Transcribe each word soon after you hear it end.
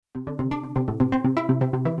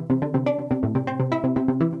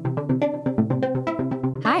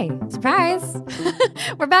guys.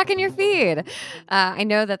 We're back in your feed. I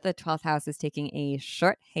know that the 12th house is taking a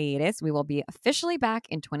short hiatus. We will be officially back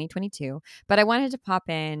in 2022, but I wanted to pop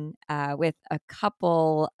in with a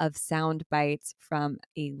couple of sound bites from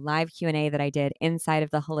a live Q&A that I did inside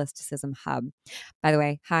of the Holisticism Hub. By the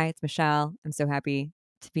way, hi, it's Michelle. I'm so happy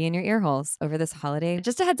to be in your ear holes over this holiday.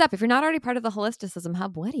 Just a heads up, if you're not already part of the Holisticism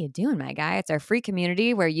Hub, what are you doing, my guy? It's our free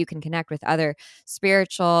community where you can connect with other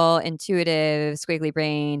spiritual, intuitive, squiggly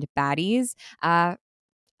brained baddies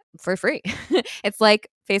for free. It's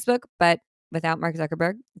like Facebook, but without Mark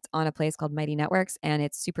Zuckerberg. It's on a place called Mighty Networks, and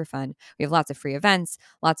it's super fun. We have lots of free events,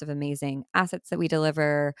 lots of amazing assets that we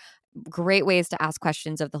deliver, great ways to ask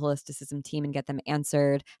questions of the Holisticism team and get them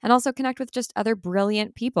answered, and also connect with just other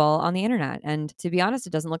brilliant people on the internet. And to be honest,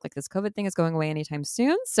 it doesn't look like this COVID thing is going away anytime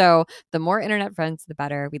soon. So the more internet friends, the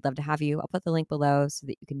better. We'd love to have you. I'll put the link below so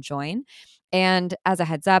that you can join. And as a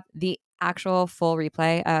heads up, the actual full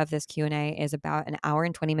replay of this Q&A is about an hour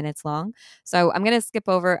and 20 minutes long. So I'm going to skip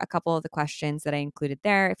over a couple of the questions that I included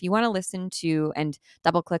there. If you want to listen to and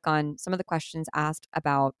double click on some of the questions asked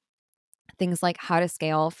about things like how to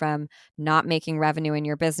scale from not making revenue in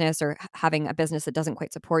your business or having a business that doesn't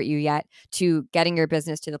quite support you yet to getting your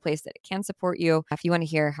business to the place that it can support you. If you want to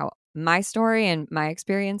hear how my story and my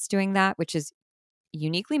experience doing that, which is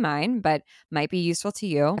uniquely mine, but might be useful to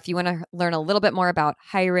you. If you want to learn a little bit more about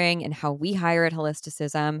hiring and how we hire at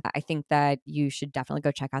Holisticism, I think that you should definitely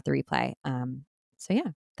go check out the replay. So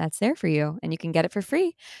yeah, that's there for you. And you can get it for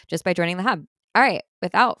free just by joining the hub. All right,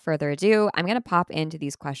 without further ado, I'm going to pop into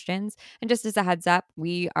these questions. And just as a heads up,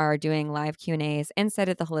 we are doing live Q&As inside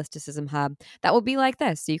of the Holisticism Hub that will be like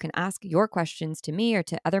this. So you can ask your questions to me or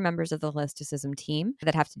to other members of the Holisticism team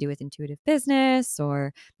that have to do with intuitive business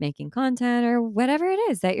or making content or whatever it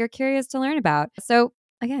is that you're curious to learn about. So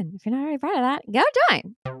again, if you're not already part of that, go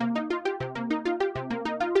join.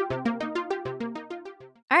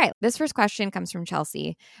 All right, this first question comes from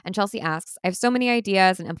Chelsea. And Chelsea asks, I have so many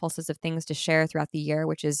ideas and impulses of things to share throughout the year,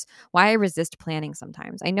 which is why I resist planning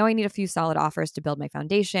sometimes. I know I need a few solid offers to build my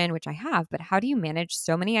foundation, which I have, but how do you manage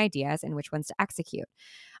so many ideas and which ones to execute?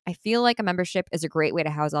 I feel like a membership is a great way to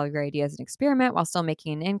house all of your ideas and experiment while still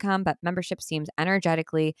making an income, but membership seems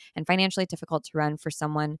energetically and financially difficult to run for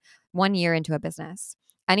someone 1 year into a business.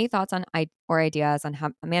 Any thoughts on or ideas on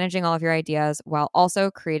how managing all of your ideas while also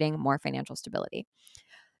creating more financial stability?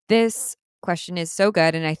 This question is so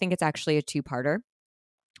good, and I think it's actually a two-parter.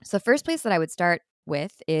 So the first place that I would start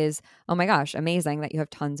with is, oh my gosh, amazing that you have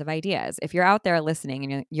tons of ideas. If you're out there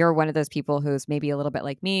listening and you're one of those people who's maybe a little bit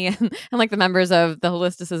like me and like the members of the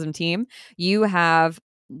Holisticism team, you have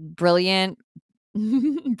brilliant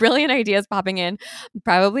ideas popping in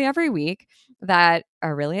probably every week that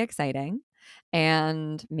are really exciting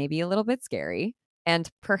and maybe a little bit scary. And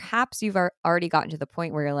perhaps you've already gotten to the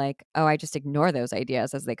point where you're like, oh, I just ignore those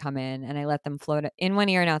ideas as they come in and I let them float in one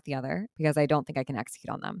ear and out the other because I don't think I can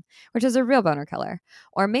execute on them, which is a real boner killer.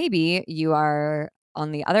 Or maybe you are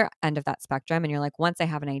on the other end of that spectrum and you're like, once I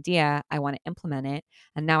have an idea, I want to implement it.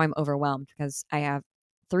 And now I'm overwhelmed because I have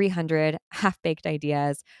 300 half-baked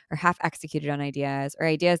ideas or half-executed on ideas or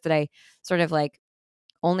ideas that I sort of like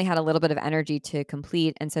only had a little bit of energy to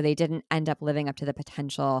complete. And so they didn't end up living up to the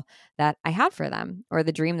potential that I had for them or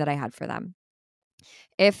the dream that I had for them.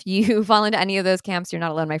 If you fall into any of those camps, you're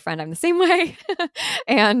not alone, my friend. I'm the same way.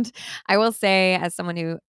 And I will say, as someone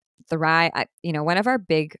who one of our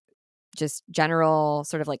big, just general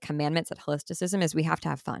sort of like commandments at Holisticism is we have to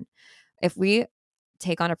have fun. If we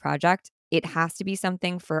take on a project, it has to be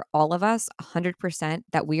something for all of us 100%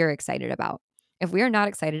 that we are excited about. If we are not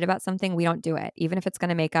excited about something, we don't do it. Even if it's going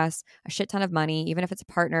to make us a shit ton of money, even if it's a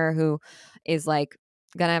partner who is like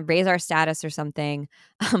going to raise our status or something,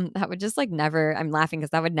 that would just like never, I'm laughing because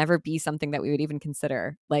that would never be something that we would even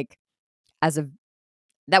consider like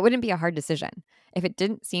that wouldn't be a hard decision. If it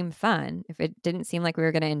didn't seem fun, if it didn't seem like we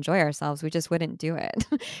were going to enjoy ourselves, we just wouldn't do it,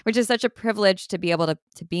 which is such a privilege to be able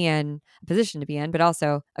to be in a position to be in, but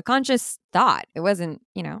also a conscious thought. It wasn't,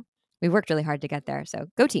 we worked really hard to get there. So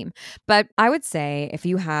go team. But I would say if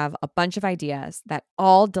you have a bunch of ideas that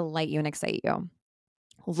all delight you and excite you,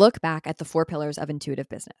 look back at the 4 pillars of intuitive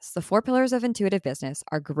business. The 4 pillars of intuitive business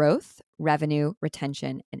are growth, revenue,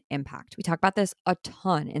 retention, and impact. We talk about this a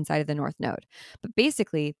ton inside of the North Node. But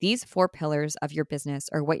basically, these 4 pillars of your business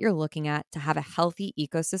are what you're looking at to have a healthy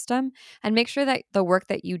ecosystem and make sure that the work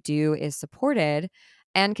that you do is supported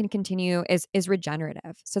and can continue, is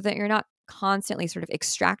regenerative so that you're not constantly sort of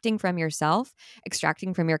extracting from yourself,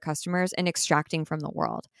 extracting from your customers, and extracting from the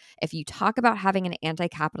world. If you talk about having an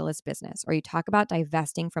anti-capitalist business, or you talk about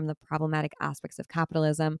divesting from the problematic aspects of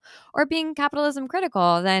capitalism, or being capitalism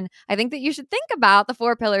critical, then I think that you should think about the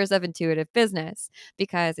 4 pillars of intuitive business,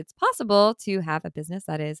 because it's possible to have a business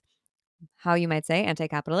that is, how you might say,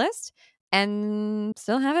 anti-capitalist and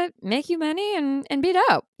still have it make you money and be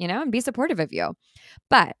dope, and be supportive of you.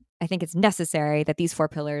 But I think it's necessary that these 4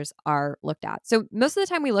 pillars are looked at. So most of the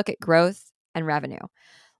time we look at growth and revenue,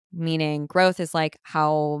 meaning growth is like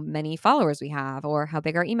how many followers we have, or how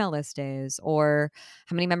big our email list is, or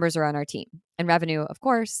how many members are on our team. And revenue, of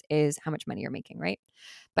course, is how much money you're making, right?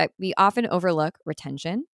 But we often overlook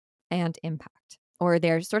retention and impact, or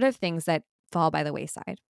they're sort of things that fall by the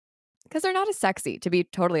wayside because they're not as sexy, to be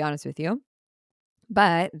totally honest with you.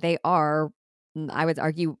 But they are, I would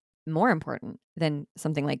argue, more important than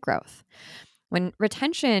something like growth. When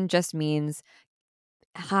retention just means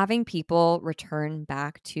having people return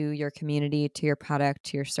back to your community, to your product,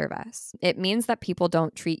 to your service. It means that people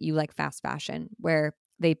don't treat you like fast fashion, where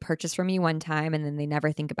they purchase from you one time and then they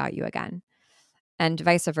never think about you again. And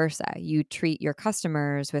vice versa. You treat your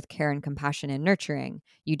customers with care and compassion and nurturing.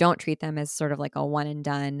 You don't treat them as sort of like a one and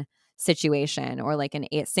done situation, or like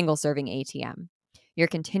a single serving ATM. You're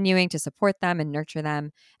continuing to support them and nurture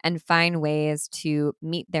them and find ways to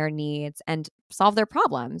meet their needs and solve their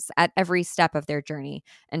problems at every step of their journey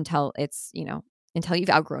until until you've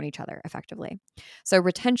outgrown each other effectively. So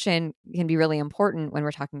retention can be really important when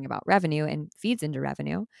we're talking about revenue, and feeds into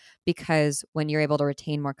revenue, because when you're able to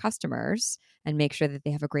retain more customers and make sure that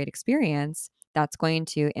they have a great experience, that's going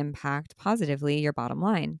to impact positively your bottom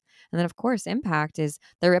line. And then, of course, impact is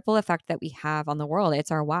the ripple effect that we have on the world.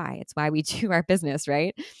 It's our why. It's why we do our business,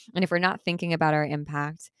 right? And if we're not thinking about our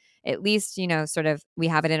impact, at least, sort of we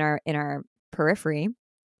have it in our periphery,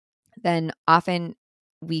 then often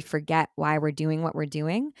we forget why we're doing what we're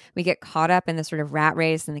doing. We get caught up in the sort of rat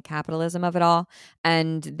race and the capitalism of it all,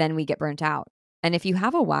 and then we get burnt out. And if you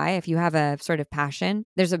have a why, if you have a sort of passion,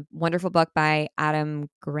 there's a wonderful book by Adam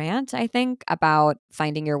Grant, I think, about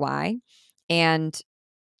finding your why. And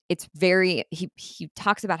it's he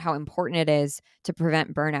talks about how important it is to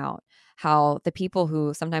prevent burnout, how the people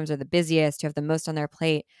who sometimes are the busiest, who have the most on their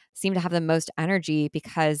plate, seem to have the most energy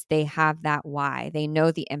because they have that why. They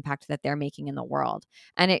know the impact that they're making in the world,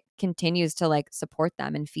 and it continues to like support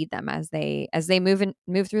them and feed them as they move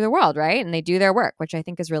through the world, right? And they do their work, which I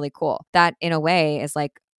think is really cool. That in a way is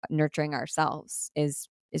like nurturing ourselves, is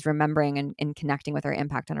remembering and connecting with our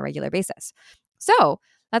impact on a regular basis. So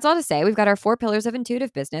that's all to say, we've got our 4 pillars of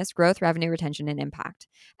intuitive business: growth, revenue, retention, and impact.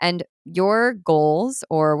 And your goals,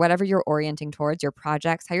 or whatever you're orienting towards, your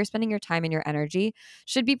projects, how you're spending your time and your energy,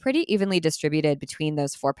 should be pretty evenly distributed between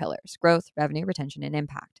those 4 pillars: growth, revenue, retention, and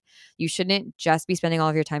impact. You shouldn't just be spending all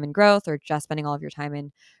of your time in growth, or just spending all of your time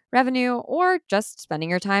in revenue, or just spending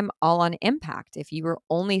your time all on impact. If you were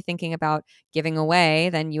only thinking about giving away,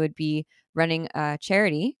 then you would be running a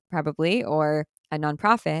charity probably, or a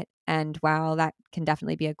nonprofit. And while that can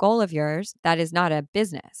definitely be a goal of yours, that is not a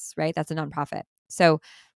business, right? That's a nonprofit. So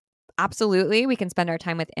absolutely, we can spend our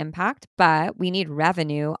time with impact, but we need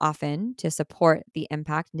revenue often to support the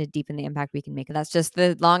impact and to deepen the impact we can make. That's just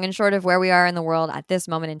the long and short of where we are in the world at this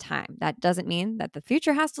moment in time. That doesn't mean that the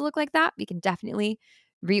future has to look like that. We can definitely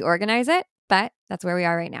reorganize it, but that's where we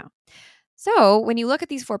are right now. So when you look at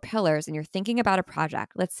these 4 pillars and you're thinking about a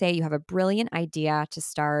project, let's say you have a brilliant idea to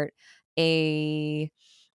start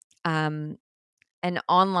um, an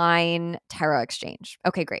online tarot exchange.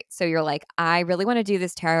 Okay, great. So you're like, I really want to do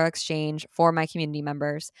this tarot exchange for my community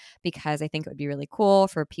members because I think it would be really cool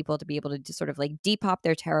for people to be able to just sort of like depop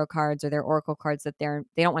their tarot cards or their oracle cards that they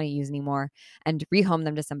don't want to use anymore and rehome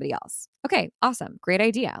them to somebody else. Okay, awesome. Great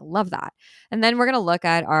idea. Love that. And then we're going to look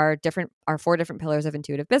at our 4 different pillars of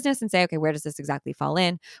intuitive business and say, okay, where does this exactly fall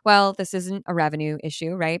in? Well, this isn't a revenue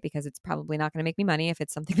issue, right? Because it's probably not going to make me money if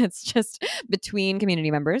it's something that's just between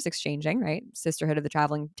community members exchanging, right? Sisterhood of the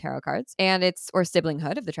traveling tarot cards, or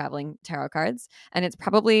siblinghood of the traveling tarot cards. And it's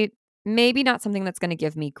probably maybe not something that's going to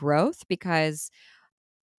give me growth, because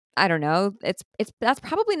I don't know, that's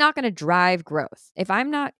probably not going to drive growth. If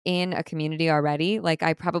I'm not in a community already, like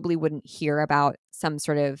I probably wouldn't hear about some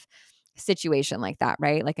sort of situation like that,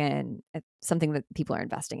 right? Like something that people are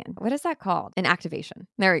investing in. What is that called? An activation.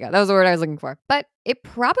 There we go. That was the word I was looking for. But it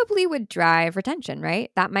probably would drive retention,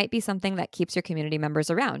 right? That might be something that keeps your community members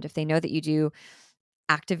around. If they know that you do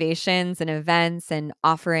activations and events and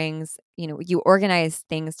offerings, you organize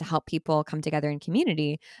things to help people come together in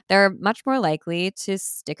community, they're much more likely to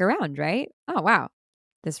stick around, right? Oh, wow.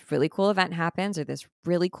 this really cool event happens or this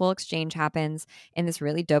really cool exchange happens in this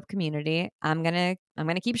really dope community, I'm going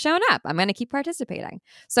to keep showing up. I'm going to keep participating.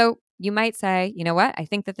 So you might say, you know what? I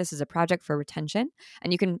think that this is a project for retention,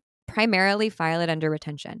 and you can primarily file it under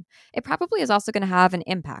retention. It probably is also going to have an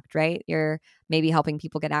impact, right? You're maybe helping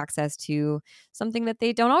people get access to something that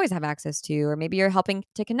they don't always have access to, or maybe you're helping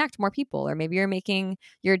to connect more people, or maybe you're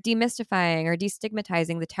demystifying or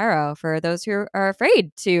destigmatizing the tarot for those who are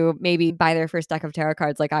afraid to maybe buy their first deck of tarot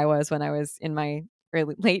cards like I was when I was in my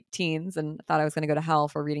late teens and thought I was going to go to hell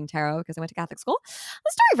for reading tarot because I went to Catholic school.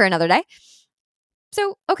 A story for another day.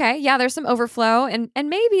 So, okay, yeah, there's some overflow and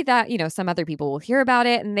maybe that, some other people will hear about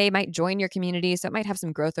it and they might join your community. So it might have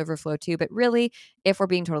some growth overflow too. But really, if we're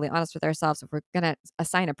being totally honest with ourselves, if we're going to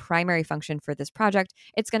assign a primary function for this project,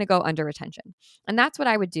 it's going to go under retention. And that's what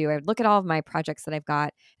I would do. I would look at all of my projects that I've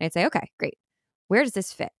got and I'd say, okay, great. Where does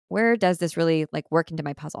this fit? Where does this really work into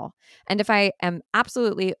my puzzle? And if I am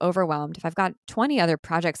absolutely overwhelmed, if I've got 20 other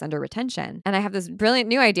projects under retention and I have this brilliant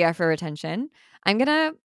new idea for retention, I'm going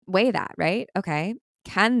to weigh that, right? Okay.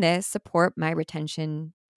 Can this support my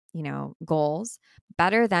retention, goals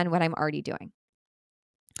better than what I'm already doing?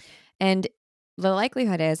 And the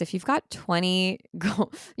likelihood is if you've got 20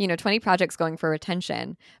 projects going for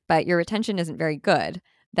retention, but your retention isn't very good,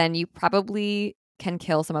 then you probably can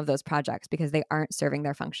kill some of those projects because they aren't serving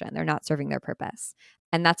their function. They're not serving their purpose.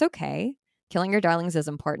 And that's okay. Killing your darlings is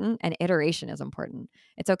important and iteration is important.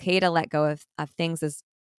 It's okay to let go of things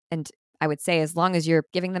and I would say as long as you're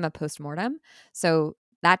giving them a postmortem. So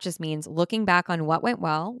that just means looking back on what went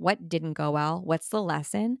well, what didn't go well, what's the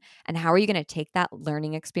lesson, and how are you going to take that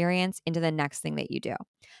learning experience into the next thing that you do.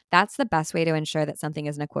 That's the best way to ensure that something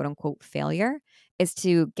isn't a quote unquote failure is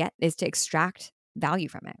to extract value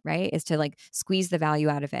from it, right? Is to squeeze the value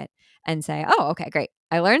out of it and say, oh, okay, great.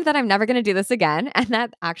 I learned that I'm never going to do this again and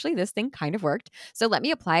that actually this thing kind of worked. So let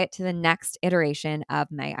me apply it to the next iteration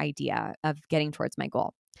of my idea of getting towards my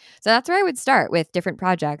goal. So that's where I would start with different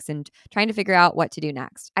projects and trying to figure out what to do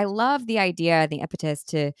next. I love the idea, the impetus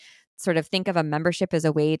to sort of think of a membership as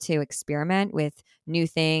a way to experiment with new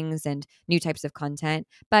things and new types of content.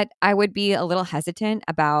 But I would be a little hesitant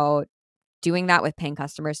about doing that with paying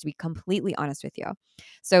customers, to be completely honest with you.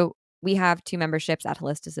 So we have 2 memberships at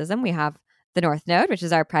Holisticism. We have the North Node, which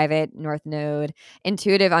is our private North Node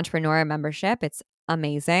intuitive entrepreneur membership. It's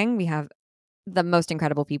amazing. We have the most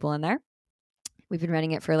incredible people in there. We've been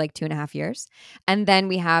running it for 2.5 years. And then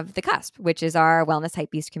we have The Cusp, which is our Wellness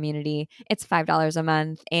Hypebeast community. It's $5 a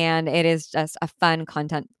month, and it is just a fun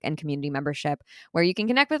content and community membership where you can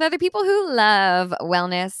connect with other people who love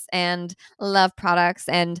wellness and love products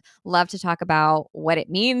and love to talk about what it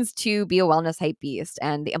means to be a wellness hypebeast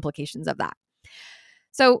and the implications of that.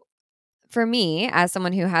 So for me, as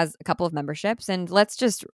someone who has a couple of memberships, and let's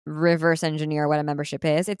just reverse engineer what a membership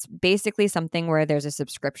is, it's basically something where there's a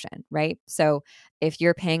subscription, right? So if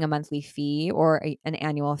you're paying a monthly fee or an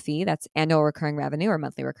annual fee, that's annual recurring revenue or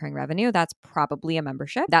monthly recurring revenue, that's probably a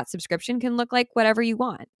membership. That subscription can look like whatever you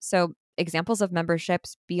want. So examples of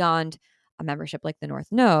memberships beyond a membership like the North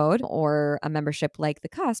Node or a membership like the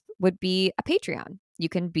Cusp would be a Patreon. You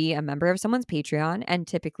can be a member of someone's Patreon and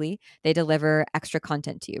typically they deliver extra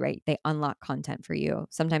content to you, right? They unlock content for you.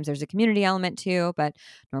 Sometimes there's a community element too, but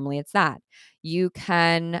normally it's that. You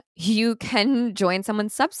can join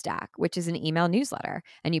someone's Substack, which is an email newsletter,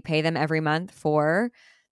 and you pay them every month for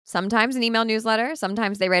sometimes an email newsletter.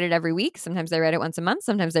 Sometimes they write it every week. Sometimes they write it once a month.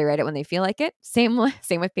 Sometimes they write it when they feel like it. Same with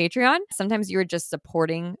Patreon. Sometimes you're just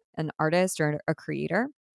supporting an artist or a creator.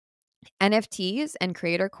 NFTs and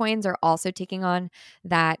creator coins are also taking on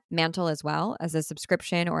that mantle as well as a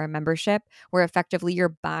subscription or a membership where effectively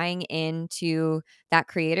you're buying into that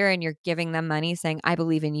creator and you're giving them money saying, I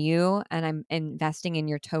believe in you and I'm investing in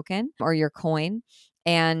your token or your coin.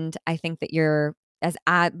 And I think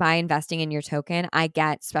that by investing in your token, I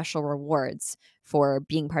get special rewards for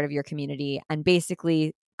being part of your community and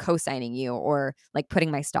basically co-signing you or putting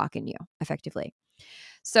my stock in you effectively.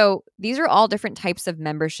 So these are all different types of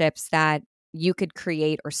memberships that you could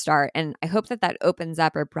create or start. And I hope that opens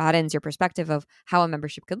up or broadens your perspective of how a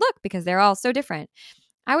membership could look because they're all so different.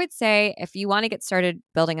 I would say if you want to get started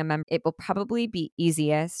building a member, it will probably be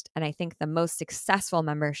easiest. And I think the most successful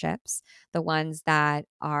memberships, the ones that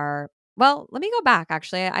are, well, let me go back.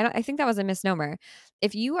 Actually, I think that was a misnomer.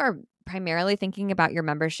 If you are primarily thinking about your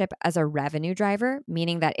membership as a revenue driver,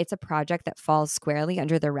 meaning that it's a project that falls squarely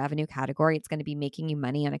under the revenue category, it's going to be making you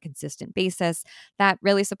money on a consistent basis that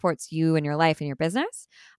really supports you and your life and your business,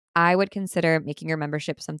 I would consider making your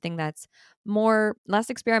membership something that's less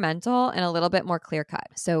experimental and a little bit more clear cut.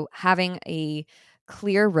 So having a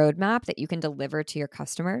clear roadmap that you can deliver to your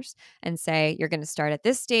customers and say, you're going to start at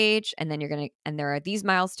this stage, and then and there are these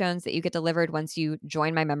milestones that you get delivered once you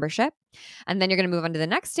join my membership. And then you're going to move on to the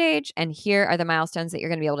next stage. And here are the milestones that you're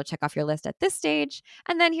going to be able to check off your list at this stage.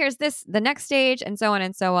 And then here's the next stage, and so on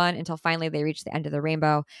until finally they reach the end of the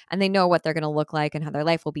rainbow and they know what they're going to look like and how their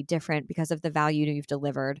life will be different because of the value you've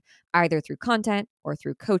delivered, either through content or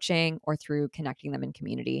through coaching or through connecting them in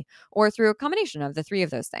community or through a combination of the three of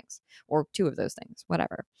those things or two of those things,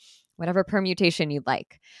 whatever permutation you'd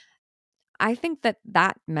like. I think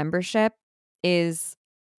that membership is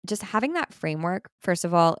just having that framework, first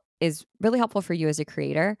of all, is really helpful for you as a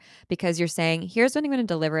creator because you're saying, here's what I'm going to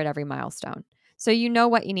deliver at every milestone. So you know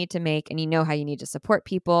what you need to make and you know how you need to support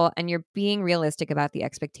people, and you're being realistic about the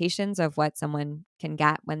expectations of what someone can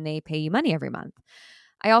get when they pay you money every month.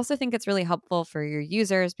 I also think it's really helpful for your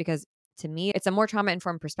users because to me, it's a more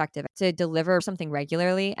trauma-informed perspective to deliver something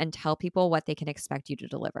regularly and tell people what they can expect you to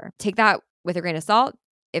deliver. Take that with a grain of salt.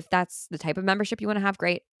 If that's the type of membership you want to have,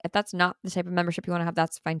 great. If that's not the type of membership you want to have,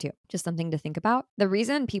 that's fine too. Just something to think about. The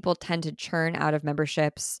reason people tend to churn out of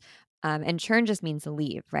memberships, and churn just means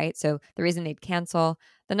leave, right? So the reason they'd cancel,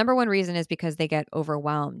 the number one reason is because they get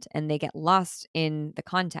overwhelmed and they get lost in the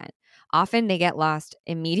content. Often they get lost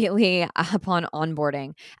immediately upon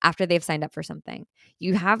onboarding after they've signed up for something.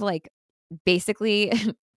 You have basically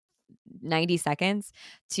 90 seconds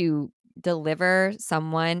to deliver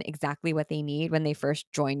someone exactly what they need when they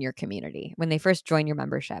first join your community, when they first join your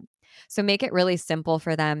membership. So make it really simple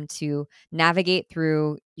for them to navigate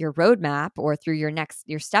through your roadmap or through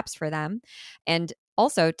your steps for them, and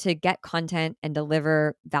also to get content and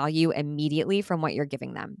deliver value immediately from what you're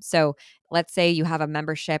giving them. So let's say you have a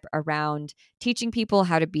membership around teaching people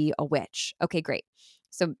how to be a witch. Okay, great.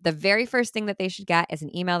 So the very first thing that they should get is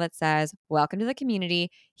an email that says, welcome to the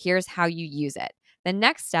community. Here's how you use it. The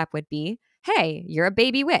next step would be, hey, you're a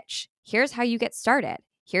baby witch. Here's how you get started.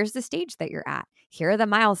 Here's the stage that you're at. Here are the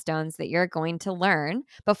milestones that you're going to learn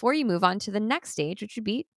before you move on to the next stage, which would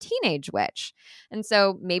be teenage witch. And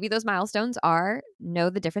so maybe those milestones are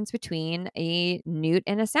know the difference between a newt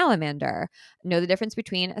and a salamander, know the difference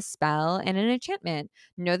between a spell and an enchantment,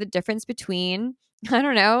 know the difference between, I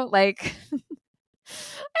don't know, I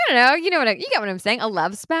don't know, you get what I'm saying, a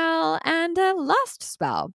love spell and a lust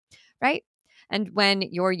spell, right? And when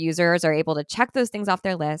your users are able to check those things off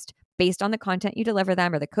their list based on the content you deliver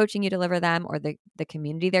them or the coaching you deliver them or the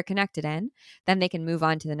community they're connected in, then they can move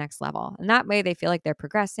on to the next level. And that way they feel like they're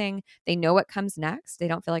progressing. They know what comes next. They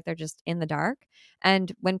don't feel like they're just in the dark.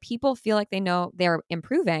 And when people feel like they know they're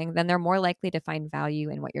improving, then they're more likely to find value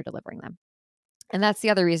in what you're delivering them. And that's the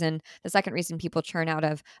other reason, the second reason people churn out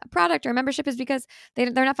of a product or a membership is because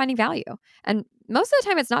they're not finding value. And most of the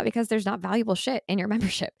time, it's not because there's not valuable shit in your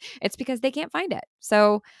membership. It's because they can't find it.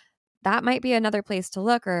 So that might be another place to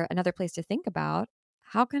look or another place to think about.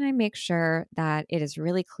 How can I make sure that it is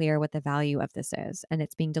really clear what the value of this is and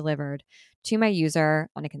it's being delivered to my user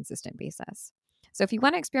on a consistent basis? So if you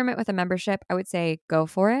want to experiment with a membership, I would say go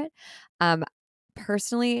for it.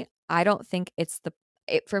 Personally, I don't think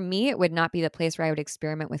for me, it would not be the place where I would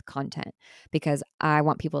experiment with content because I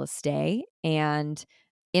want people to stay and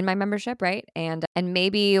in my membership, right? And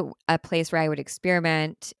maybe a place where I would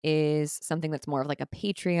experiment is something that's more of like a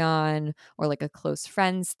Patreon or like a close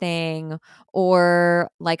friends thing, or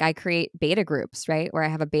like I create beta groups, right? Where I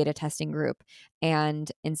have a beta testing group, and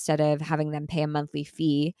instead of having them pay a monthly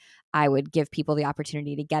fee, I would give people the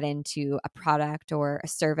opportunity to get into a product or a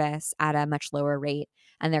service at a much lower rate.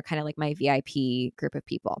 And they're kind of like my VIP group of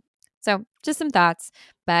people. So just some thoughts,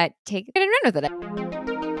 but take it and run with it.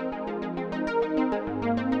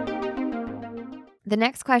 The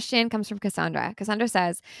next question comes from Cassandra. Cassandra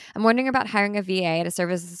says, I'm wondering about hiring a VA to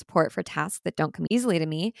serve as a support for tasks that don't come easily to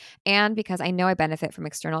me, and because I know I benefit from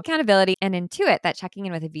external accountability and intuit that checking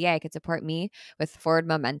in with a VA could support me with forward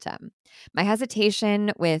momentum. My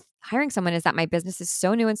hesitation with hiring someone is that my business is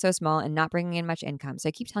so new and so small and not bringing in much income. So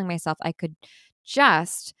I keep telling myself I could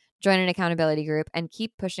just join an accountability group and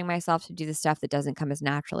keep pushing myself to do the stuff that doesn't come as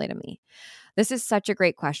naturally to me. This is such a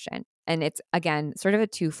great question. And it's, again, sort of a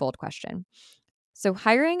twofold question. So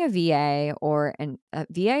hiring a VA a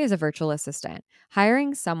VA is a virtual assistant.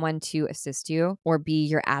 Hiring someone to assist you or be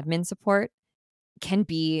your admin support can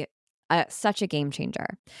be such a game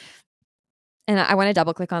changer. And I want to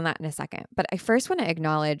double click on that in a second. But I first want to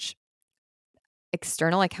acknowledge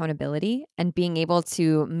external accountability and being able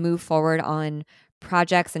to move forward on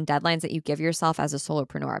projects and deadlines that you give yourself as a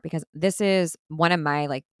solopreneur, because this is one of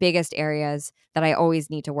my biggest areas that I always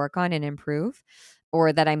need to work on and improve,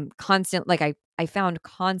 or that I'm constant, I found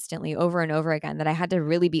constantly over and over again that I had to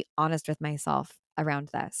really be honest with myself around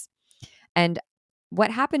this. And what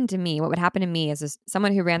would happen to me as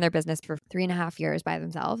someone who ran their business for 3.5 years by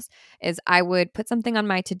themselves, is I would put something on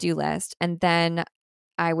my to-do list, and then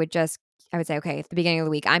I would say, okay, at the beginning of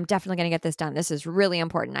the week, I'm definitely going to get this done. This is really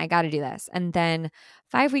important. I got to do this. And then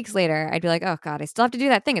 5 weeks later, I'd be like, oh God, I still have to do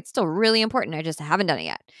that thing. It's still really important. I just haven't done it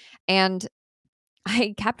yet. And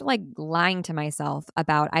I kept like lying to myself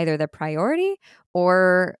about either the priority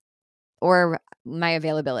or my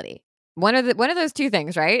availability. One of those two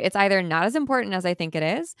things, right? It's either not as important as I think it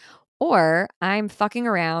is, or I'm fucking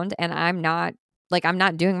around and I'm not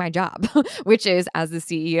doing my job, which is, as the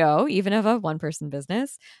CEO, even of a one-person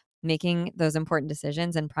business, making those important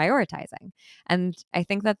decisions and prioritizing. And I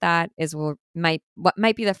think that is what might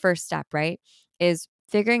be the first step, right? Is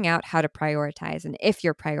figuring out how to prioritize, and if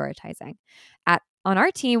you're prioritizing. On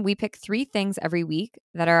our team, we pick 3 things every week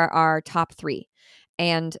that are our top 3.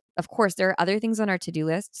 And of course, there are other things on our to-do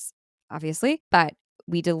lists, obviously, but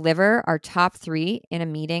we deliver our top 3 in a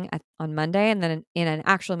meeting on Monday, and then in an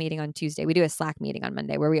actual meeting on Tuesday. We do a Slack meeting on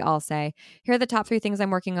Monday where we all say, here are the top 3 things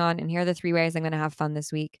I'm working on, and here are the 3 ways I'm going to have fun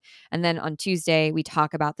this week. And then on Tuesday, we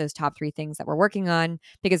talk about those top 3 things that we're working on,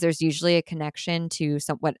 because there's usually a connection to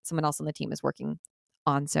what someone else on the team is working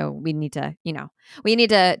on. So we need to,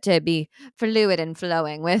 to be fluid and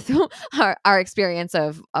flowing with our experience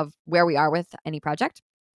of where we are with any project.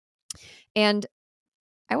 And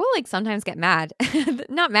I will sometimes get mad,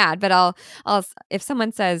 not mad, but I'll if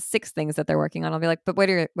someone says 6 things that they're working on, I'll be like, but what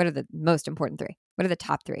are the most important 3? What are the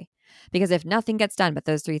top 3? Because if nothing gets done but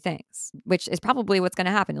those 3 things, which is probably what's going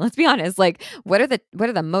to happen, let's be honest, what are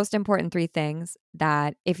the most important 3 things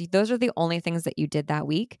that if those are the only things that you did that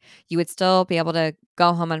week, you would still be able to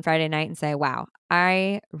go home on Friday night and say, wow,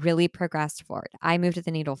 I really progressed forward. I moved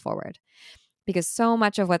the needle forward. Because so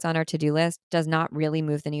much of what's on our to-do list does not really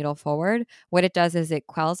move the needle forward. What it does is it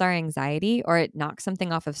quells our anxiety, or it knocks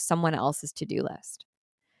something off of someone else's to-do list.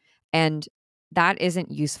 And that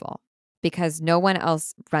isn't useful, because no one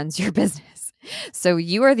else runs your business. So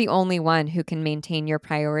you are the only one who can maintain your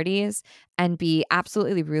priorities and be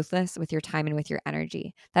absolutely ruthless with your time and with your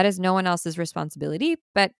energy. That is no one else's responsibility,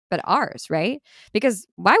 but ours, right? Because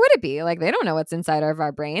why would it be? They don't know what's inside of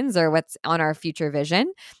our brains or what's on our future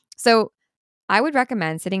vision. So I would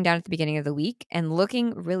recommend sitting down at the beginning of the week and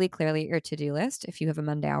looking really clearly at your to-do list. If you have a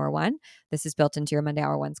Monday Hour One, this is built into your Monday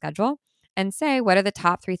Hour One schedule, and say, what are the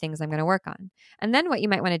top 3 things I'm going to work on? And then what you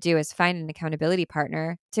might want to do is find an accountability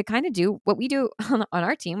partner to kind of do what we do on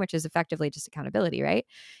our team, which is effectively just accountability, right?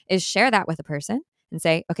 Is share that with a person and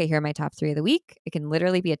say, okay, here are my top 3 of the week. It can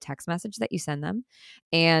literally be a text message that you send them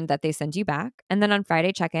and that they send you back. And then on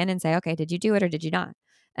Friday, check in and say, okay, did you do it or did you not?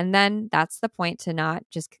 And then that's the point, to not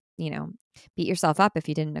just, beat yourself up if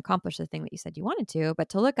you didn't accomplish the thing that you said you wanted to, but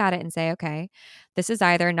to look at it and say, okay, this is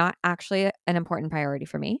either not actually an important priority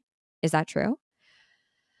for me. Is that true?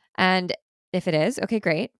 And if it is, okay,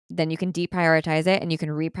 great. Then you can deprioritize it and you can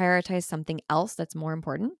reprioritize something else that's more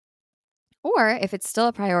important. Or if it's still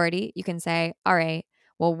a priority, you can say, all right,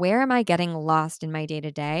 well, where am I getting lost in my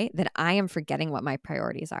day-to-day that I am forgetting what my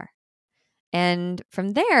priorities are? And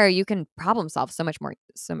from there, you can problem solve so much more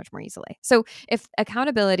easily. So if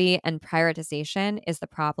accountability and prioritization is the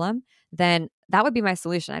problem, then that would be my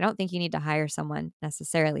solution. I don't think you need to hire someone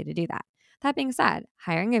necessarily to do that. That being said,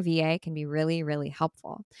 hiring a VA can be really, really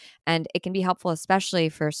helpful. And it can be helpful, especially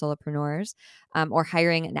for solopreneurs, or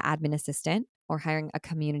hiring an admin assistant, or hiring a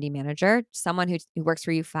community manager, someone who works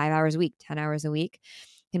for you 5 hours a week, 10 hours a week,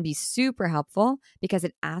 can be super helpful, because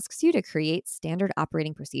it asks you to create standard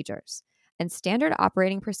operating procedures. And standard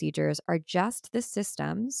operating procedures are just the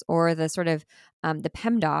systems, or the sort of the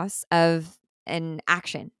PEMDAS of an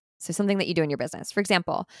action. So something that you do in your business. For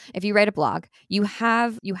example, if you write a blog, you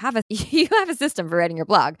have a you have a system for writing your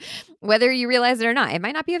blog, whether you realize it or not. It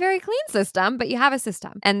might not be a very clean system, but you have a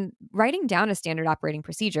system. And writing down a standard operating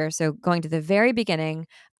procedure, so going to the very beginning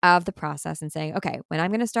of the process and saying, okay, when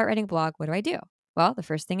I'm going to start writing a blog, what do I do? Well, the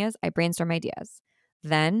first thing is I brainstorm ideas.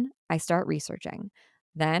 Then I start researching.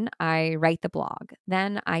 Then I write the blog.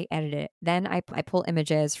 Then I edit it. Then I pull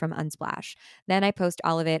images from Unsplash. Then I post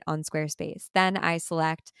all of it on Squarespace. Then I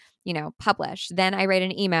select, publish. Then I write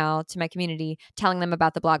an email to my community telling them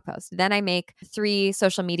about the blog post. Then I make 3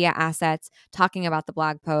 social media assets talking about the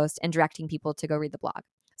blog post and directing people to go read the blog.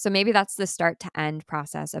 So maybe that's the start to end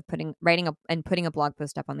process of putting a blog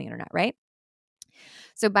post up on the internet, right?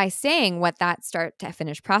 So by saying what that start to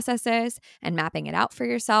finish process is and mapping it out for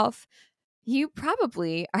yourself, you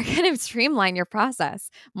probably are going to streamline your process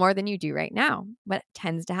more than you do right now. What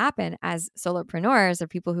tends to happen as solopreneurs, or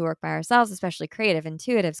people who work by ourselves, especially creative,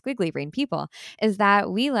 intuitive, squiggly brain people, is that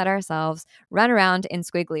we let ourselves run around in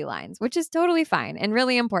squiggly lines, which is totally fine and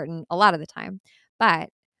really important a lot of the time.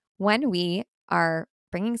 But when we are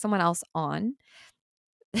bringing someone else on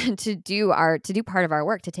to do part of our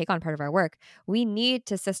work, to take on part of our work, we need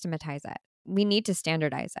to systematize it. We need to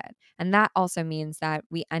standardize it. And that also means that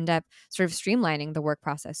we end up sort of streamlining the work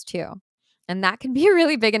process too. And that can be a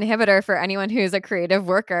really big inhibitor for anyone who's a creative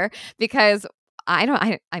worker, because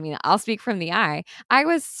I mean, I'll speak from the eye. I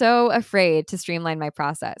was so afraid to streamline my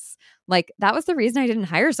process. Like, that was the reason I didn't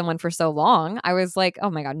hire someone for so long. I was like, oh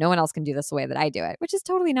my God, no one else can do this the way that I do it, which is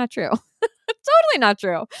totally not true. Totally not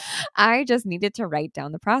true. I just needed to write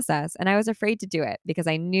down the process, and I was afraid to do it because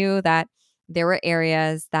I knew that there were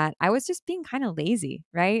areas that I was just being kind of lazy,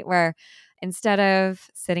 right? Where instead of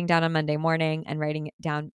sitting down on Monday morning and writing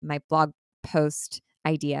down my blog post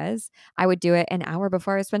ideas, I would do it an hour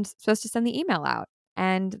before I was supposed to send the email out.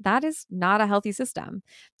 And that is not a healthy system.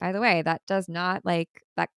 By the way, that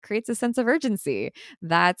creates a sense of urgency.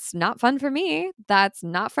 That's not fun for me. That's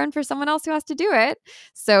not fun for someone else who has to do it.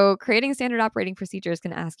 So, creating standard operating procedures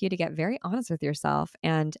can ask you to get very honest with yourself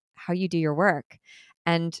and how you do your work.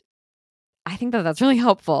 And I think that that's really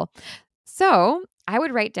helpful. So, I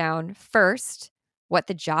would write down first what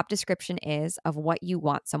the job description is of what you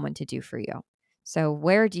want someone to do for you. So,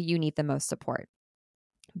 where do you need the most support?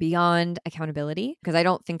 Beyond accountability, because I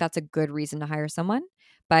don't think that's a good reason to hire someone.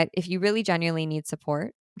 But if you really genuinely need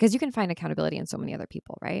support, because you can find accountability in so many other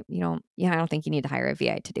people, right? I don't think you need to hire a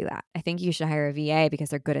VA to do that. I think you should hire a VA because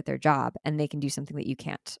they're good at their job and they can do something that you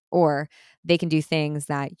can't, or they can do things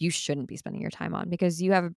that you shouldn't be spending your time on because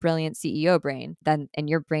you have a brilliant CEO brain, and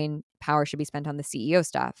your brain power should be spent on the CEO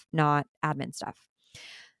stuff, not admin stuff.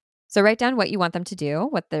 So write down what you want them to do,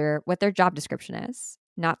 what their job description is,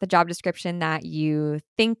 not the job description that you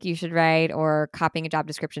think you should write or copying a job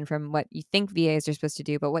description from what you think VAs are supposed to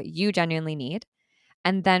do, but what you genuinely need.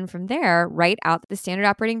 And then from there, write out the standard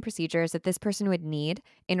operating procedures that this person would need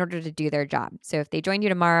in order to do their job. So if they joined you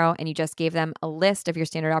tomorrow and you just gave them a list of your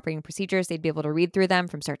standard operating procedures, they'd be able to read through them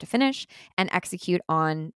from start to finish and execute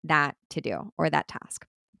on that to do or that task.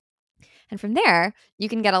 And from there, you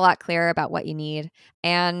can get a lot clearer about what you need.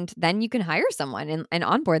 And then you can hire someone and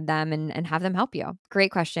onboard them and have them help you.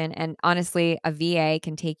 Great question. And honestly, a VA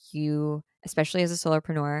can take you, especially as a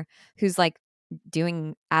solopreneur who's like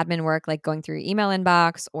doing admin work, like going through your email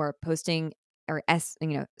inbox or posting or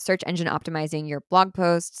search engine optimizing your blog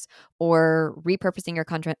posts, or repurposing your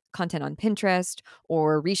content on Pinterest,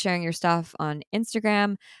 or resharing your stuff on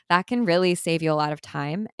Instagram. That can really save you a lot of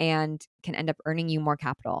time and can end up earning you more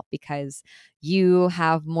capital because you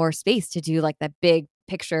have more space to do like the big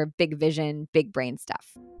picture, big vision, big brain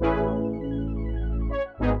stuff.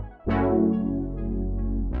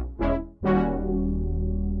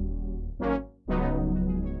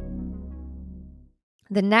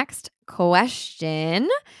 The next question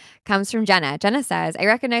comes from Jenna. Jenna says, I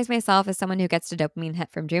recognize myself as someone who gets a dopamine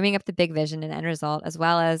hit from dreaming up the big vision and end result, as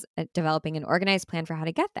well as developing an organized plan for how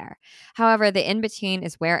to get there. However, the in-between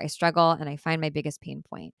is where I struggle and I find my biggest pain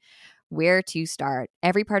point. Where to start?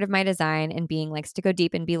 Every part of my design and being likes to go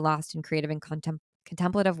deep and be lost in creative and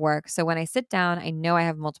contemplative work. So when I sit down, I know I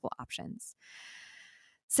have multiple options.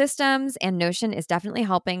 Systems and Notion is definitely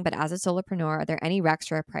helping, but as a solopreneur, are there any recs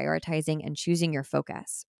for prioritizing and choosing your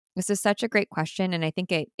focus? This is such a great question, and I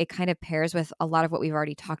think it kind of pairs with a lot of what we've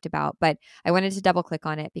already talked about, but I wanted to double click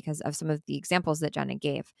on it because of some of the examples that Jenna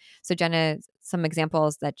gave. So Jenna, some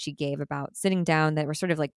examples that she gave about sitting down that were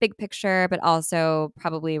sort of like big picture, but also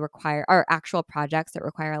probably require or actual projects that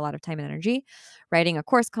require a lot of time and energy, writing a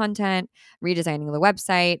course content, redesigning the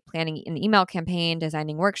website, planning an email campaign,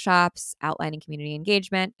 designing workshops, outlining community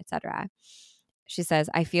engagement, etc. She says,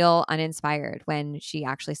 I feel uninspired when she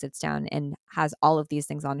actually sits down and has all of these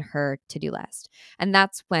things on her to-do list. And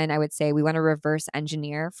that's when I would say we want to reverse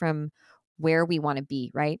engineer from where we want to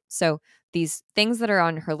be, right? So these things that are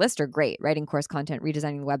on her list are great: writing course content,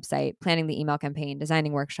 redesigning the website, planning the email campaign,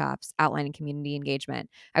 designing workshops, outlining community engagement.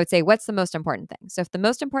 I would say, what's the most important thing? So if the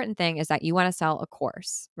most important thing is that you want to sell a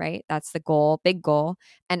course, right? That's the goal, big goal.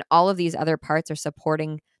 And all of these other parts are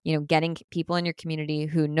supporting, getting people in your community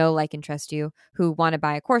who know, like, and trust you, who want to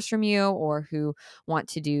buy a course from you or who want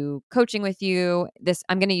to do coaching with you.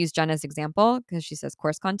 I'm going to use Jenna's example because she says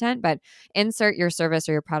course content, but insert your service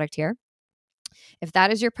or your product here. If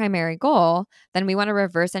that is your primary goal, then we want to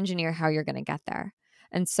reverse engineer how you're going to get there.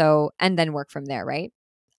 And then work from there, right?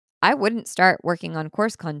 I wouldn't start working on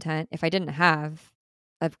course content if I didn't have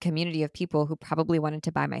a community of people who probably wanted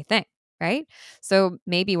to buy my thing, right? So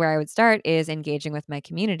maybe where I would start is engaging with my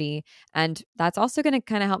community. And that's also going to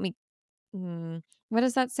kind of help me. What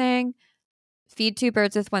is that saying? Feed two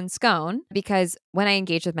birds with one scone, because when I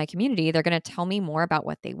engage with my community, they're going to tell me more about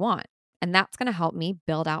what they want. And that's going to help me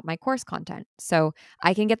build out my course content. So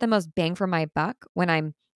I can get the most bang for my buck when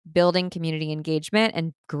I'm building community engagement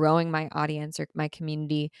and growing my audience or my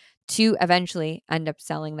community to eventually end up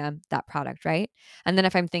selling them that product, right? And then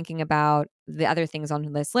if I'm thinking about the other things on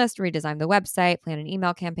this list, redesign the website, plan an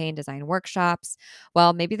email campaign, design workshops,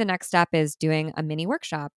 well, maybe the next step is doing a mini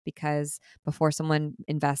workshop, because before someone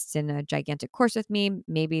invests in a gigantic course with me,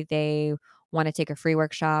 maybe they want to take a free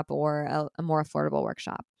workshop or a more affordable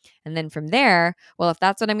workshop. And then from there, well, if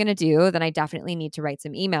that's what I'm going to do, then I definitely need to write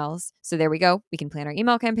some emails. So there we go. We can plan our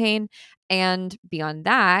email campaign. And beyond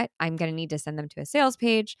that, I'm going to need to send them to a sales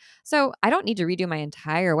page. So I don't need to redo my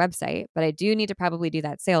entire website, but I do need to probably do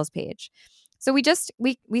that sales page. So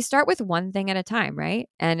we start with one thing at a time, right?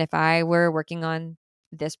 And if I were working on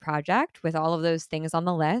this project with all of those things on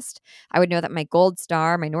the list, I would know that my gold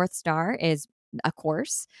star, my North Star is a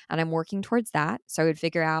course, and I'm working towards that. So I would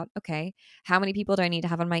figure out, okay, how many people do I need to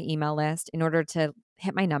have on my email list in order to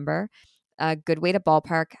hit my number? A good way to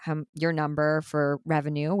ballpark your number for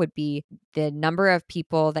revenue would be the number of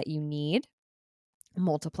people that you need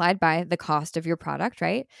multiplied by the cost of your product,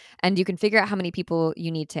 right? And you can figure out how many people you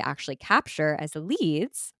need to actually capture as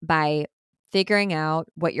leads by figuring out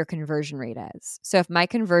what your conversion rate is. So if my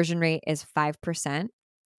conversion rate is 5%,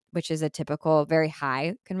 which is a typical very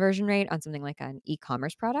high conversion rate on something like an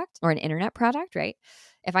e-commerce product or an internet product, right?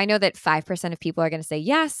 If I know that 5% of people are going to say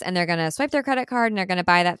yes and they're going to swipe their credit card and they're going to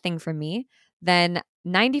buy that thing from me, then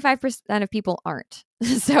 95% of people aren't.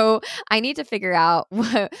 So I need to figure out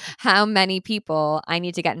how many people I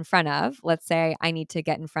need to get in front of. Let's say I need to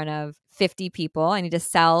get in front of 50 people. I need to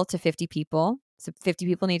sell to 50 people. So 50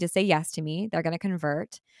 people need to say yes to me. They're going to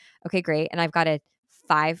convert. Okay, great. And I've got a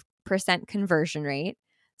 5% conversion rate.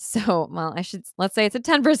 So, well, let's say it's a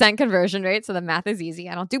 10% conversion rate. So the math is easy.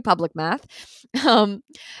 I don't do public math.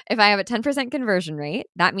 If I have a 10% conversion rate,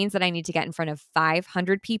 that means that I need to get in front of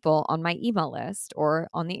 500 people on my email list or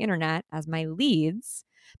on the internet as my leads,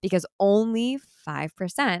 because only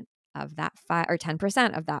 5% of that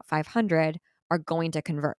 10% of that 500 are going to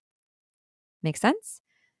convert. Make sense?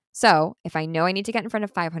 So if I know I need to get in front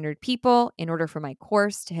of 500 people in order for my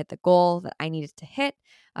course to hit the goal that I needed to hit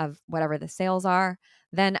of whatever the sales are,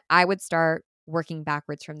 then I would start working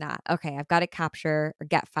backwards from that. Okay, I've got to capture or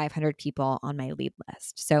get 500 people on my lead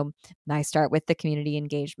list. So I start with the community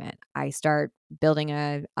engagement. I start building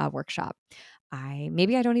a workshop.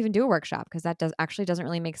 Maybe I don't even do a workshop because that doesn't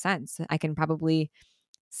really make sense. I can probably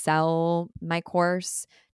sell my course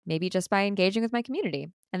maybe just by engaging with my community.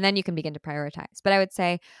 And then you can begin to prioritize. But I would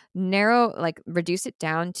say reduce it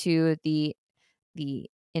down to the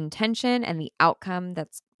intention and the outcome that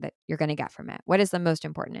you're going to get from it. What is the most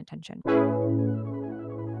important intention?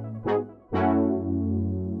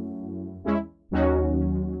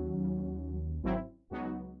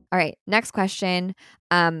 All right, next question.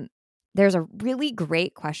 There's a really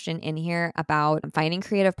great question in here about finding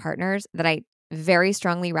creative partners that I very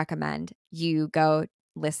strongly recommend you go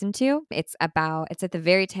listen to. It's at the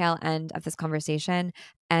very tail end of this conversation.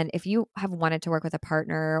 And if you have wanted to work with a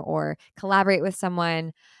partner or collaborate with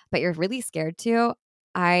someone, but you're really scared to,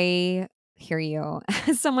 I hear you.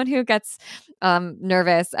 As someone who gets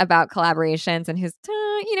nervous about collaborations and who's,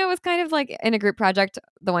 was kind of like in a group project,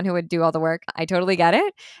 the one who would do all the work, I totally get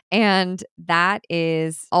it. And that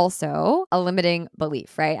is also a limiting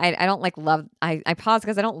belief, right? I don't I pause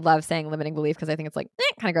because I don't love saying limiting belief because I think it's like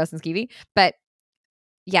kind of gross and skeevy. But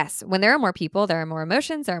yes, when there are more people, there are more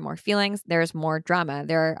emotions, there are more feelings, there's more drama,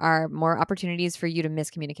 there are more opportunities for you to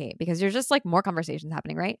miscommunicate because there's just like more conversations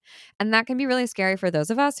happening, right? And that can be really scary for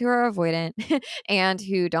those of us who are avoidant and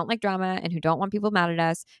who don't like drama and who don't want people mad at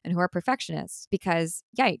us and who are perfectionists, because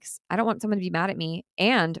yikes, I don't want someone to be mad at me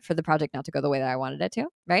and for the project not to go the way that I wanted it to,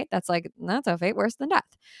 right? That's a fate worse than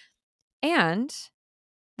death. And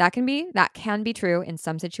that can be true in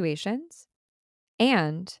some situations.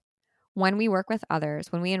 And when we work with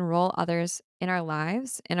others, when we enroll others in our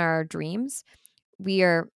lives, in our dreams, we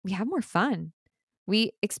have more fun.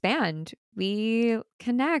 We expand, we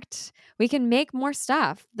connect, we can make more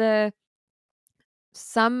stuff. The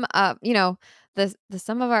sum of, the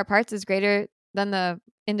sum of our parts is greater than the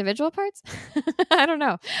individual parts. I don't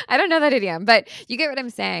know. I don't know that idiom, but you get what I'm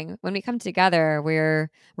saying. When we come together, we're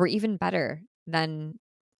even better than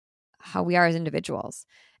how we are as individuals.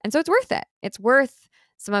 And so it's worth it. It's worth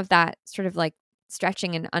some of that sort of like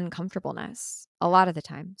stretching and uncomfortableness a lot of the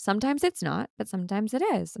time. Sometimes it's not, but sometimes it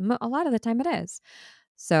is. A lot of the time it is.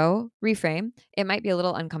 So reframe. It might be a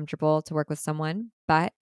little uncomfortable to work with someone,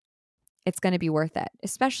 but it's going to be worth it,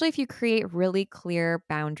 especially if you create really clear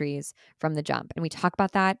boundaries from the jump. And we talk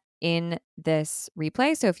about that in this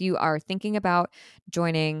replay. So if you are thinking about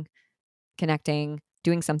joining connecting,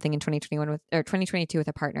 doing something in 2022 with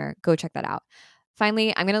a partner, go check that out.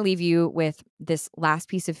 Finally, I'm going to leave you with this last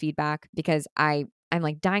piece of feedback because I'm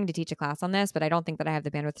like dying to teach a class on this, but I don't think that I have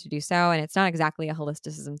the bandwidth to do so. And it's not exactly a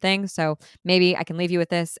holisticism thing. So maybe I can leave you with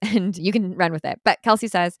this and you can run with it. But Kelsey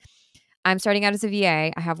says, I'm starting out as a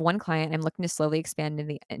VA. I have one client. I'm looking to slowly expand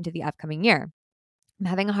into the upcoming year. I'm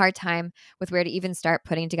having a hard time with where to even start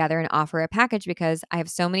putting together and offer a package because I have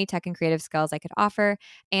so many tech and creative skills I could offer.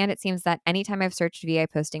 And it seems that anytime I've searched VA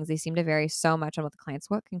postings, they seem to vary so much on what the client's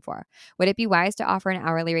looking for. Would it be wise to offer an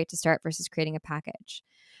hourly rate to start versus creating a package?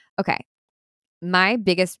 Okay. My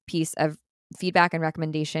biggest piece of feedback and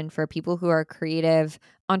recommendation for people who are creative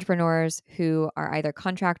entrepreneurs who are either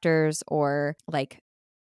contractors or like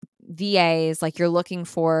VAs, like you're looking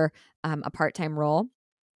for a part-time role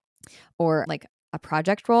or like a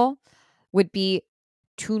project role, would be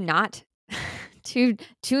to not to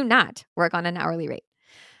not work on an hourly rate.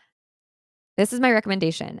 This is my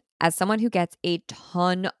recommendation as someone who gets a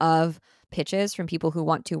ton of pitches from people who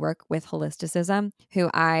want to work with holisticism, who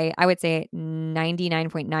I would say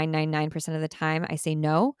 99.999% of the time I say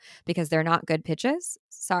no because they're not good pitches.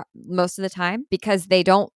 So most of the time because they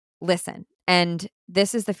don't listen. And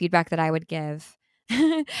this is the feedback that I would give.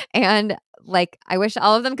 And like I wish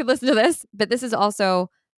all of them could listen to this, but this is also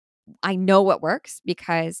I know what works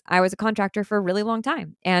because I was a contractor for a really long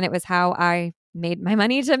time and it was how I made my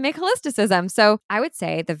money to make holisticism. So I would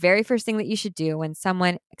say the very first thing that you should do when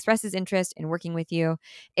someone expresses interest in working with you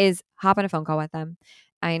is hop on a phone call with them.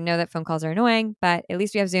 I know that phone calls are annoying, but at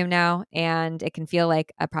least we have Zoom now and it can feel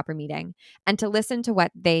like a proper meeting. And to listen to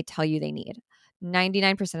what they tell you they need.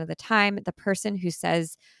 99% of the time, the person who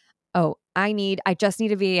says, oh, I just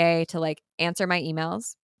need a VA to like answer my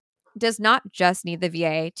emails does not just need the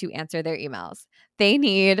VA to answer their emails. They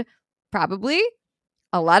need probably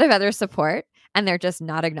a lot of other support and they're just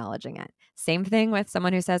not acknowledging it. Same thing with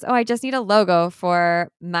someone who says, oh, I just need a logo for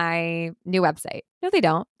my new website. No, they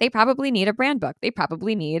don't. They probably need a brand book. They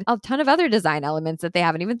probably need a ton of other design elements that they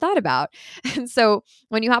haven't even thought about. And so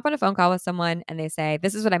when you hop on a phone call with someone and they say,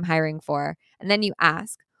 this is what I'm hiring for, and then you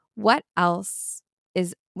ask, what's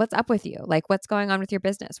up with you? Like, what's going on with your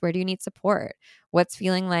business? Where do you need support? What's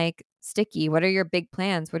feeling like sticky? What are your big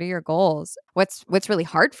plans? What are your goals? What's really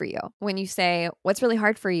hard for you? When you say, what's really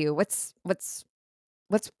hard for you? What's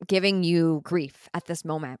giving you grief at this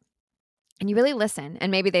moment? And you really listen.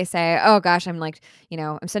 And maybe they say, oh gosh, I'm like,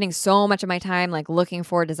 I'm spending so much of my time like looking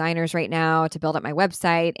for designers right now to build up my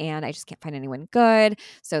website and I just can't find anyone good.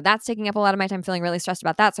 So that's taking up a lot of my time, feeling really stressed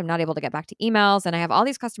about that. So I'm not able to get back to emails. And I have all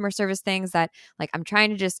these customer service things that like I'm trying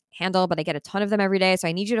to just handle, but I get a ton of them every day. So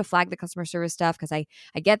I need you to flag the customer service stuff because I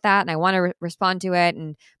get that and I want to respond to it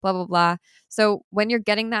and blah, blah, blah. So when you're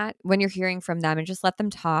getting that, when you're hearing from them and just let them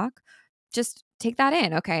talk, just take that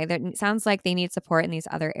in. Okay, that sounds like they need support in these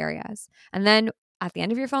other areas. And then at the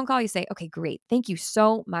end of your phone call, you say, okay, great. Thank you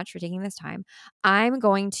so much for taking this time. I'm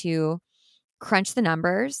going to crunch the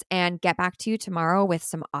numbers and get back to you tomorrow with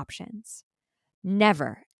some options.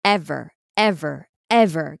 Never, ever, ever,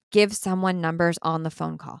 ever give someone numbers on the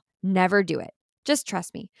phone call. Never do it. Just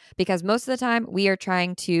trust me, because most of the time we are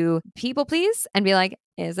trying to people please and be like,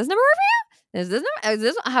 is this number for you?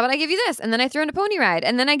 How about I give you this? And then I throw in a pony ride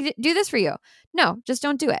and then I do this for you. No, just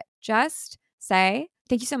don't do it. Just say,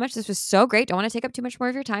 thank you so much. This was so great. Don't want to take up too much more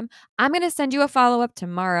of your time. I'm going to send you a follow-up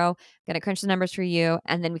tomorrow. I'm going to crunch the numbers for you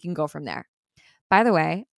and then we can go from there. By the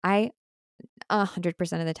way, I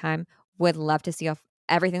 100% of the time would love to see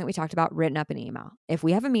everything that we talked about written up in an email. If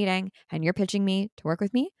we have a meeting and you're pitching me to work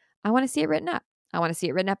with me, I want to see it written up. I want to see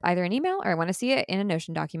it written up either in email or I want to see it in a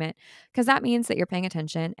Notion document because that means that you're paying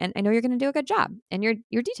attention and I know you're going to do a good job and you're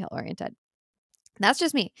detail oriented. That's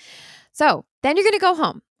just me. So then you're going to go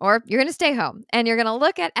home or you're going to stay home and you're going to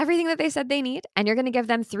look at everything that they said they need and you're going to give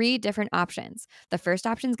them 3 different options. The first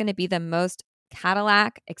option is going to be the most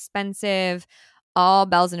Cadillac, expensive, all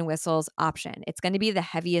bells and whistles option. It's going to be the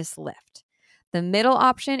heaviest lift. The middle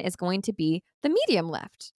option is going to be the medium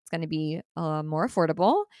lift. It's going to be more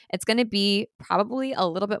affordable. It's going to be probably a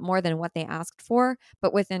little bit more than what they asked for,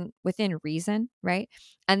 but within reason, right?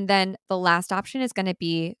 And then the last option is going to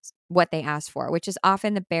be what they asked for, which is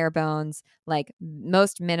often the bare bones, like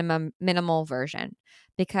most minimal version.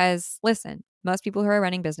 Because listen, most people who are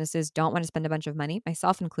running businesses don't want to spend a bunch of money,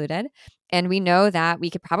 myself included. And we know that we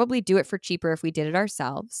could probably do it for cheaper if we did it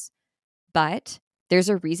ourselves. But there's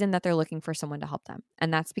a reason that they're looking for someone to help them.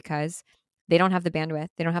 And that's because they don't have the bandwidth.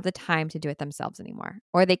 They don't have the time to do it themselves anymore,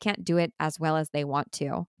 or they can't do it as well as they want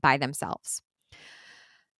to by themselves.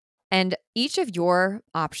 And each of your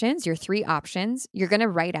options, your 3 options, you're going to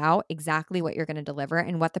write out exactly what you're going to deliver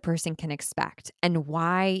and what the person can expect and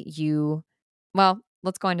why well,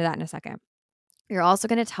 let's go into that in a second. You're also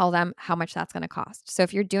going to tell them how much that's going to cost. So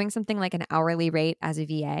if you're doing something like an hourly rate as a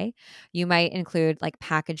VA, you might include like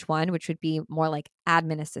package 1, which would be more like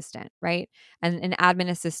admin assistant, right? And an admin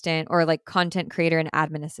assistant or like content creator and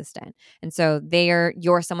admin assistant. And so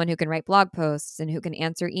you're someone who can write blog posts and who can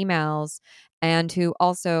answer emails and who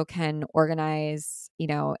also can organize,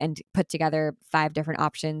 and put together 5 different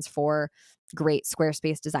options for great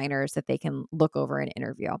Squarespace designers that they can look over and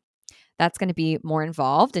interview. That's going to be more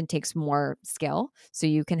involved and takes more skill. So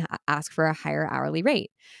you can ask for a higher hourly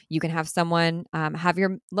rate. You can have someone have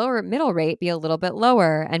your lower middle rate be a little bit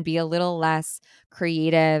lower and be a little less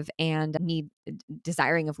creative and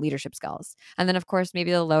desiring of leadership skills. And then, of course,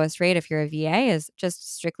 maybe the lowest rate if you're a VA is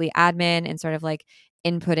just strictly admin and sort of like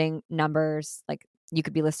inputting numbers. Like you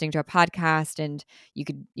could be listening to a podcast and you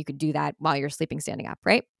could do that while you're sleeping, standing up,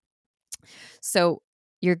 right? So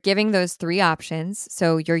you're giving those 3 options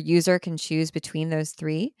so your user can choose between those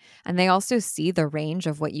 3. And they also see the range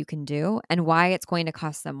of what you can do and why it's going to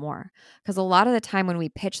cost them more. Because a lot of the time when we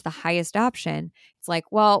pitch the highest option, it's like,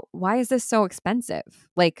 well, why is this so expensive?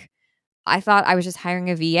 Like, I thought I was just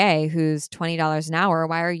hiring a VA who's $20 an hour.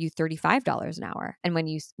 Why are you $35 an hour? And when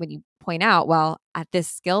you point out, well, at this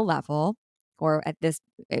skill level, or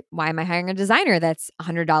why am I hiring a designer that's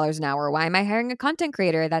 $100 an hour? Why am I hiring a content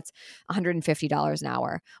creator that's $150 an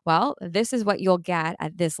hour? Well, this is what you'll get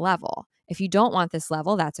at this level. If you don't want this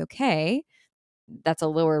level, that's okay. That's a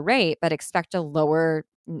lower rate, but expect a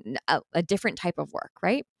different type of work,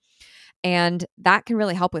 right? And that can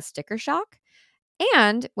really help with sticker shock.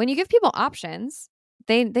 And when you give people options,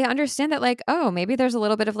 they understand that like, oh, maybe there's a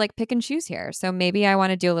little bit of like pick and choose here. So maybe I want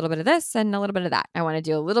to do a little bit of this and a little bit of that. I want to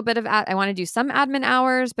do a little bit of I want to do some admin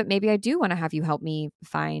hours, but maybe I do want to have you help me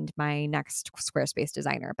find my next Squarespace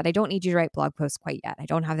designer. But I don't need you to write blog posts quite yet. I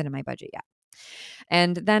don't have that in my budget yet.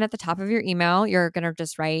 And then at the top of your email, you're going to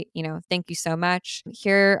just write, thank you so much.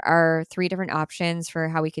 Here are 3 different options for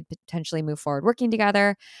how we could potentially move forward working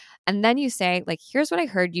together. And then you say, like, here's what I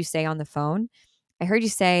heard you say on the phone. I heard you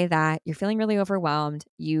say that you're feeling really overwhelmed.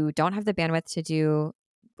 You don't have the bandwidth to do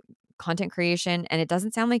content creation, and it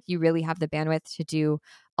doesn't sound like you really have the bandwidth to do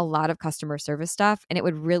a lot of customer service stuff. And it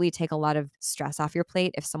would really take a lot of stress off your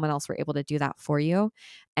plate if someone else were able to do that for you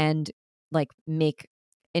and like make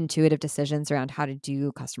intuitive decisions around how to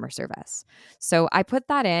do customer service. So I put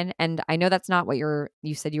that in, and I know that's not what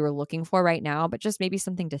you said you were looking for right now, but just maybe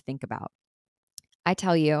something to think about. I'm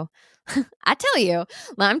telling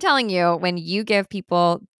you, when you give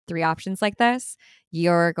people 3 options like this,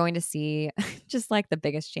 you're going to see just like the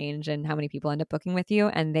biggest change in how many people end up booking with you.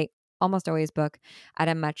 And they almost always book at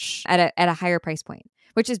a higher price point,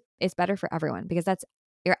 which is better for everyone because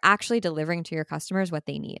you're actually delivering to your customers what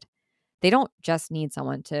they need. They don't just need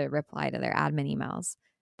someone to reply to their admin emails.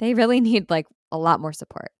 They really need like a lot more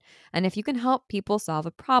support. And if you can help people solve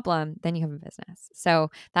a problem, then you have a business. So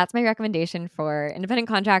that's my recommendation for independent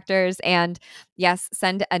contractors. And yes,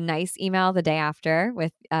 send a nice email the day after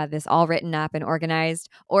with this all written up and organized,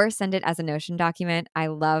 or send it as a Notion document. I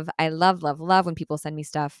love when people send me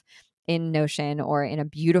stuff in Notion or in a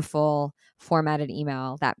beautiful formatted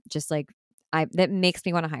email that just like that makes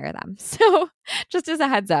me want to hire them. So just as a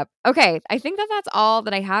heads up. Okay, I think that's all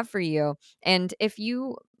that I have for you. And if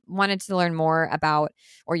you wanted to learn more about,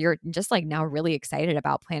 or you're just like now really excited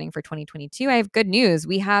about planning for 2022, I have good news.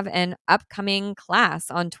 We have an upcoming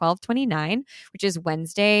class on 12/29, which is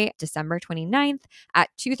Wednesday, December 29th at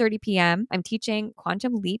 2:30 p.m. I'm teaching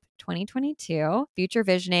Quantum Leap 2022, future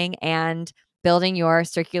visioning, and building your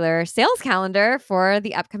circular sales calendar for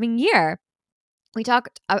the upcoming year. We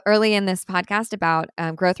talked early in this podcast about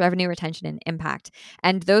growth, revenue, retention, and impact.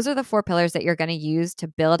 And those are the 4 pillars that you're going to use to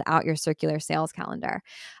build out your circular sales calendar.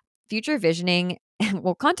 Future visioning,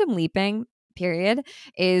 quantum leaping, period,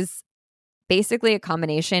 is basically a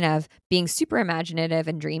combination of being super imaginative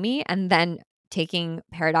and dreamy and then taking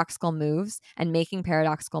paradoxical moves and making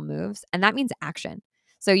paradoxical moves. And that means action.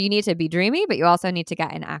 So you need to be dreamy, but you also need to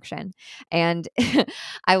get in action. And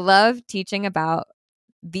I love teaching about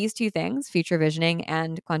these 2 things, future visioning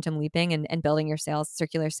and quantum leaping, and building your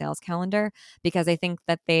circular sales calendar, because I think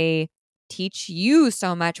that they teach you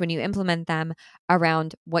so much when you implement them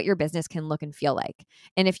around what your business can look and feel like.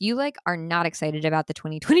 And if you are not excited about the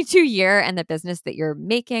 2022 year and the business that you're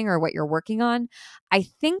making or what you're working on, I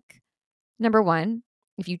think number 1,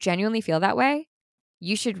 if you genuinely feel that way,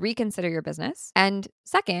 you should reconsider your business. And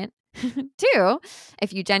second, 2,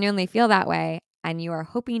 if you genuinely feel that way and you are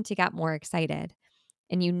hoping to get more excited,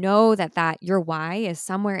 and you know that your why is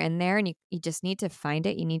somewhere in there, and you just need to find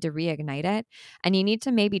it. You need to reignite it, and you need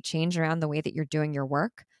to maybe change around the way that you're doing your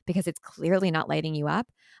work because it's clearly not lighting you up.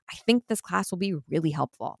 I think this class will be really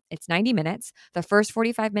helpful. It's 90 minutes. The first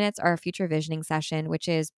 45 minutes are a future visioning session, which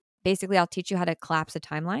is basically I'll teach you how to collapse a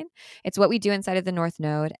timeline. It's what we do inside of the North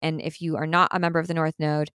Node. And if you are not a member of the North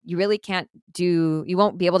Node, you really you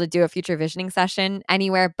won't be able to do a future visioning session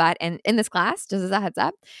anywhere but in this class, just as a heads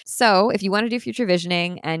up. So if you want to do future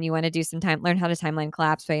visioning and you want to do learn how to timeline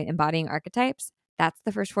collapse by embodying archetypes, that's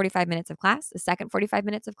the first 45 minutes of class. The second 45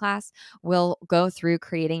 minutes of class will go through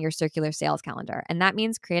creating your circular sales calendar. And that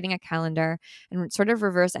means creating a calendar and sort of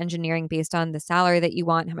reverse engineering based on the salary that you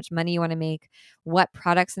want, how much money you want to make, what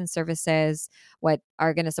products and services, what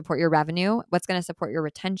are going to support your revenue, what's going to support your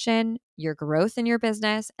retention, your growth in your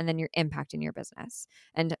business, and then your impact in your business.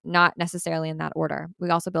 And not necessarily in that order.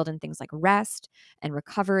 We also build in things like rest and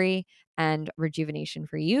recovery and rejuvenation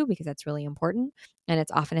for you because that's really important. And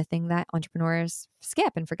it's often a thing that entrepreneurs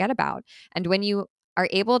skip and forget about. And when you are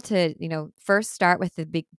able to, first start with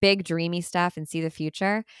the big dreamy stuff and see the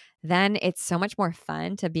future, then it's so much more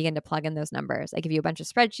fun to begin to plug in those numbers. I give you a bunch of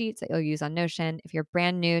spreadsheets that you'll use on Notion. If you're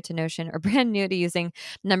brand new to Notion or brand new to using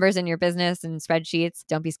numbers in your business and spreadsheets,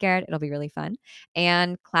 don't be scared. It'll be really fun.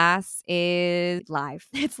 And class is live.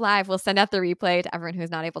 It's live. We'll send out the replay to everyone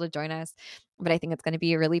who's not able to join us. But I think it's going to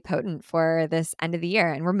be really potent for this end of the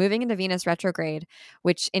year. And we're moving into Venus retrograde,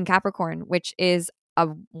 which in Capricorn, which is a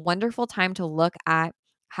wonderful time to look at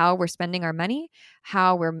how we're spending our money,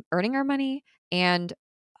 how we're earning our money, and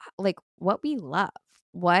like what we love,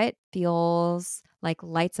 what feels like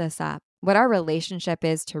lights us up, what our relationship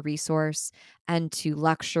is to resource and to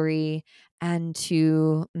luxury and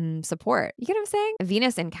to support. You get what I'm saying?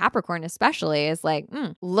 Venus in Capricorn especially is like,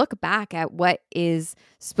 look back at what is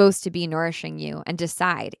supposed to be nourishing you and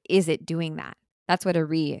decide, is it doing that? That's what a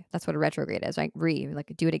retrograde is, like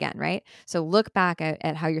like do it again, right? So look back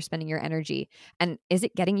at how you're spending your energy, and is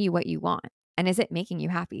it getting you what you want? And is it making you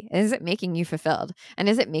happy? Is it making you fulfilled? And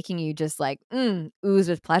is it making you just like ooze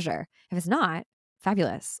with pleasure? If it's not,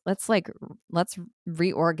 fabulous. Let's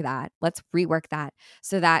reorg that. Let's rework that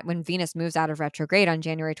so that when Venus moves out of retrograde on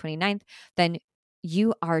January 29th, then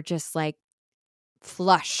you are just like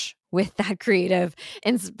flush with that creative,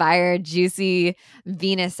 inspired, juicy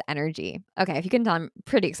Venus energy. Okay, if you can tell, I'm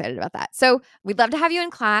pretty excited about that. So we'd love to have you in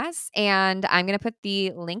class, and I'm going to put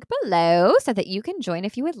the link below so that you can join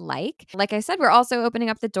if you would like. Like I said, we're also opening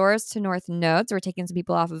up the doors to North Node, so we're taking some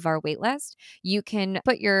people off of our wait list. You can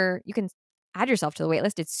add yourself to the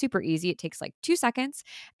waitlist. It's super easy. It takes like 2 seconds,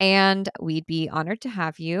 and we'd be honored to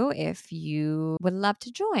have you if you would love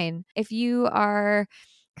to join. If you are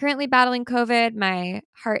currently battling COVID, my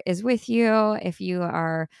heart is with you. If you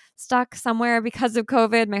are stuck somewhere because of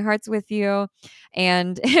COVID, my heart's with you.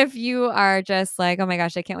 And if you are just like, oh my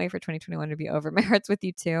gosh, I can't wait for 2021 to be over, my heart's with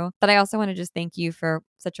you too. But I also want to just thank you for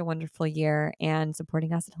such a wonderful year and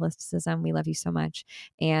supporting us at Holisticism. We love you so much.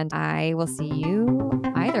 And I will see you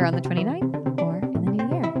either on the 29th or in the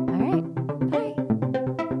new year.